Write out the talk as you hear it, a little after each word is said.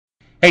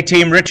Hey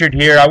team, Richard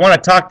here. I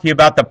want to talk to you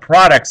about the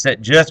products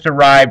that just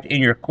arrived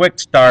in your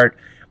QuickStart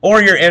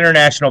or your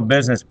International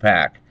Business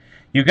Pack.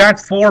 You got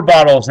 4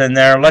 bottles in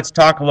there. Let's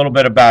talk a little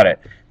bit about it.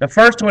 The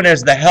first one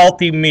is the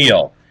Healthy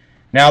Meal.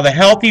 Now the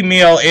Healthy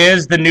Meal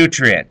is the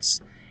nutrients,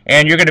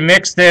 and you're going to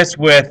mix this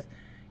with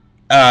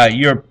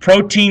your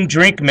protein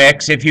drink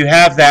mix if you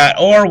have that,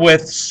 or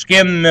with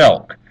skim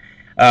milk.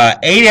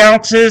 8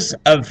 ounces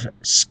of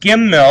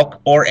skim milk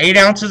or 8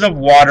 ounces of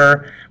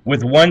water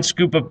with 1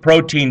 scoop of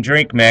protein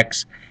drink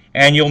mix,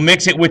 and you'll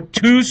mix it with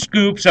 2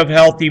 scoops of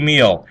Healthy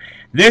Meal.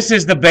 This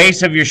is the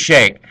base of your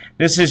shake.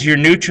 This is your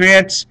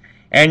nutrients,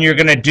 and you're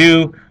going to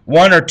do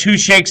 1 or 2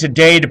 shakes a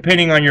day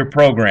depending on your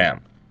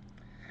program.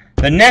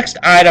 The next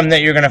item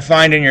that you're going to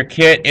find in your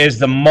kit is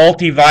the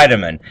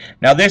multivitamin.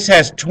 Now this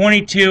has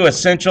 22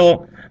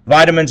 essential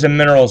vitamins and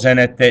minerals in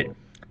it that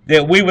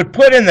we would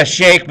put in the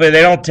shake, but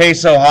they don't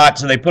taste so hot,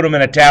 so they put them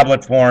in a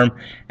tablet form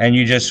and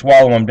you just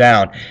swallow them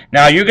down.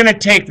 Now you're going to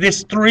take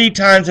this 3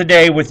 times a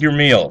day with your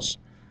meals.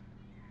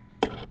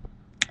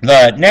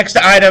 The next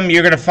item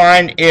you're going to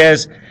find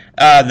is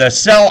the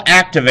Cell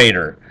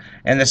Activator.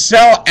 And the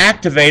Cell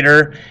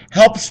Activator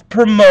helps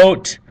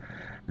promote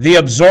the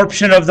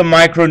absorption of the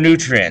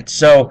micronutrients.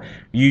 So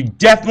you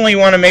definitely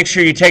want to make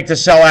sure you take the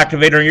Cell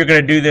Activator, and you're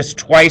going to do this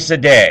twice a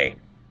day.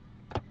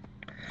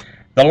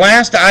 The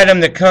last item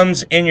that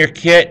comes in your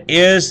kit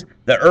is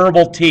the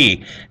herbal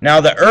tea. Now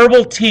the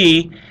herbal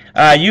tea,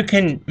 you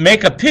can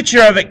make a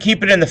picture of it,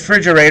 keep it in the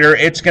refrigerator.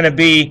 It's going to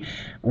be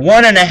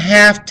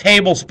 1.5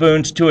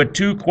 tablespoons to a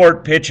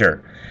 2-quart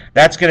pitcher.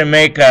 That's going to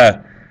make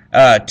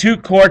 2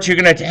 quarts. You're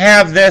going to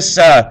have this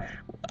a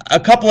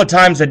couple of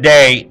times a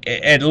day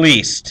at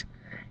least.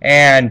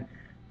 And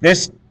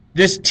this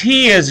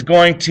tea is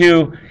going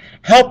to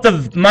help the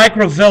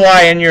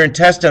microvilli in your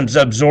intestines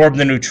absorb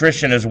the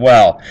nutrition as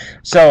well.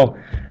 So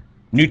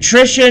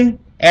nutrition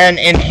and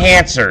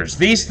enhancers,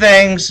 these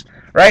things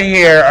right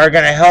here are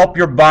going to help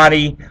your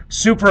body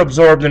super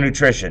absorb the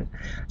nutrition.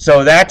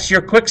 So that's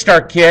your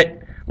QuickStart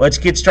kit. Let's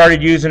get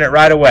started using it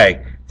right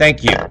away.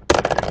 Thank you.